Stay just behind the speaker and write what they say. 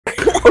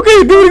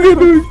Okay, do it again,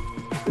 do it.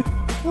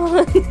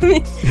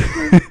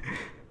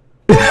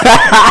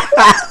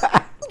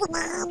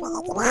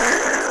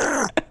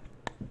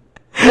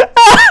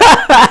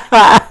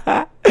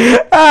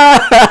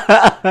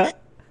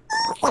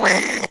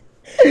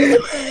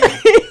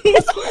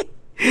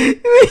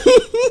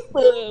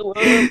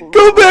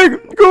 Go back,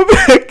 go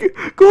back,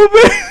 go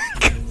back.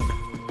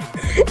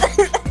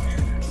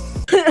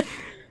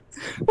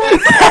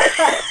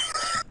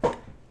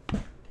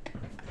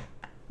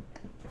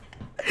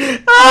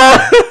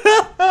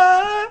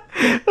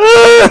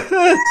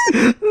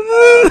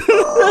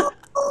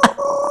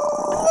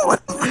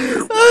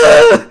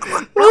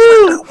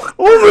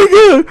 Oh my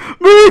god!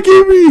 Man, it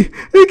gave me!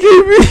 It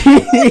gave me!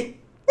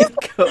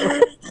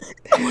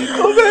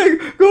 Go back!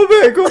 Go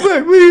back! Go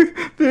back! Please!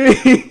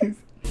 Please!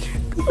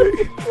 Go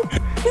back.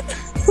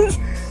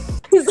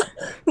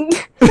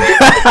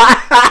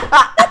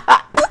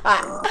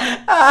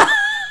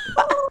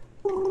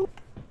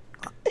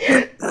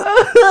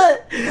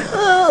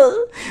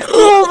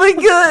 Oh my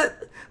god!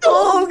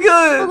 Oh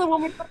god!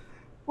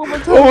 One more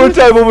One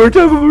time. more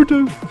time! One more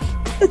time!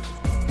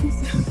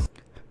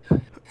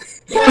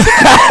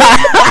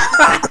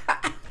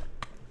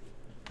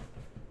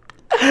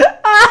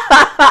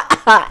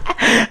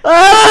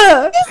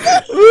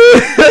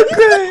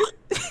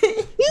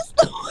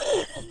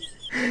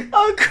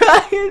 I'm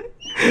crying.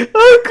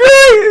 I'm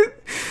crying.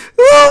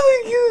 Oh my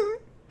god.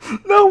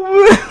 No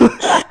way.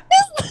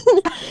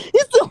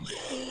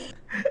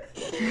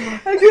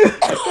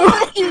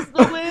 It's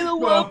the way the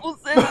waffle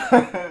said.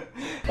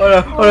 Hold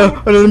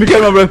on. Let me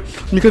catch my breath.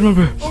 Let me catch my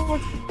breath. One more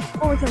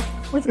time.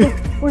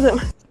 One more time.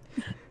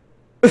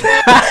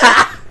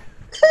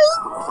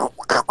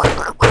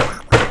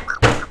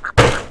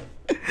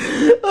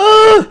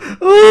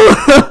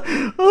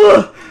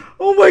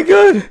 Oh my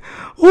god.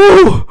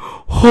 Oh,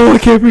 I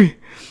can't breathe.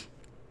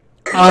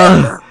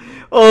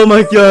 Oh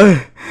my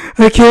god.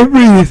 I can't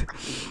breathe.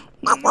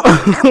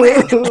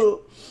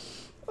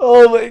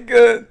 Oh my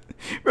god.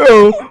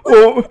 Bro,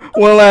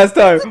 one last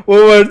time.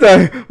 One more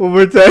time. One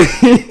more time.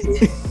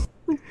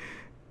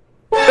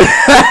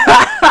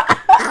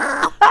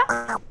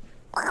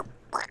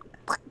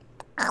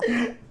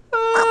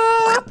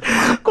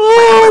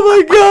 Oh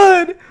my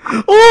god.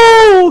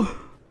 Oh.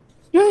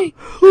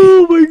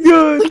 Oh my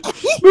god.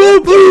 Bro,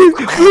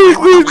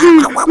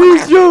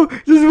 please, Joe.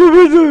 Just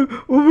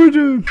one more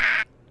time.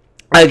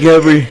 I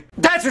can't breathe.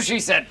 That's what she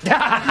said.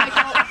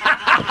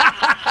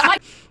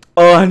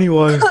 Oh, I need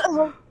water.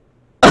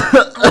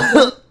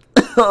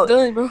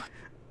 Done, bro.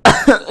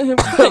 I'm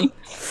crying.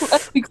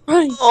 I'm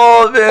crying.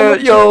 Oh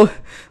man, yo.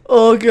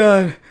 Oh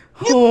god.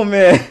 Oh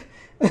man.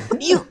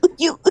 You.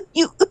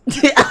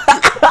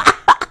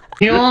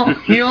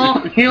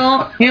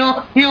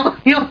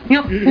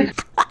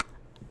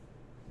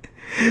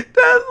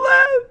 That's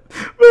laugh.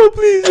 Bro,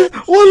 please,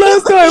 just one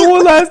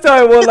last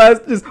time.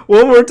 Just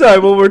one more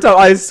time.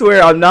 I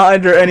swear, I'm not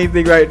under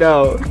anything right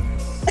now.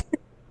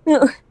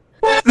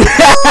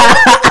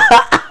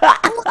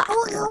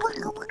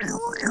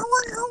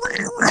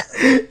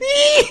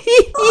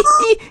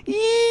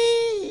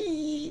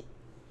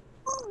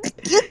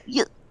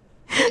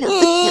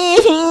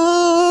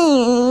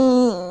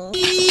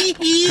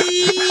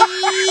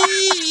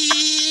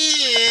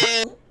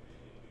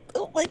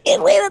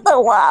 Wait at the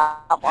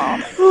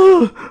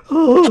waffle.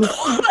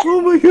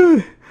 Oh my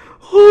god.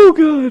 Oh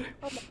god.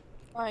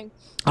 Fine.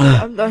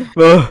 I'm done.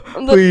 Bro,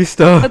 please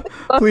stop.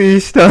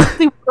 Please stop.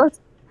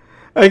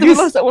 I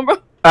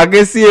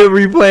can see it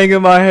replaying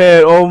in my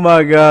head. Oh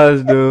my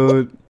gosh,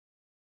 dude.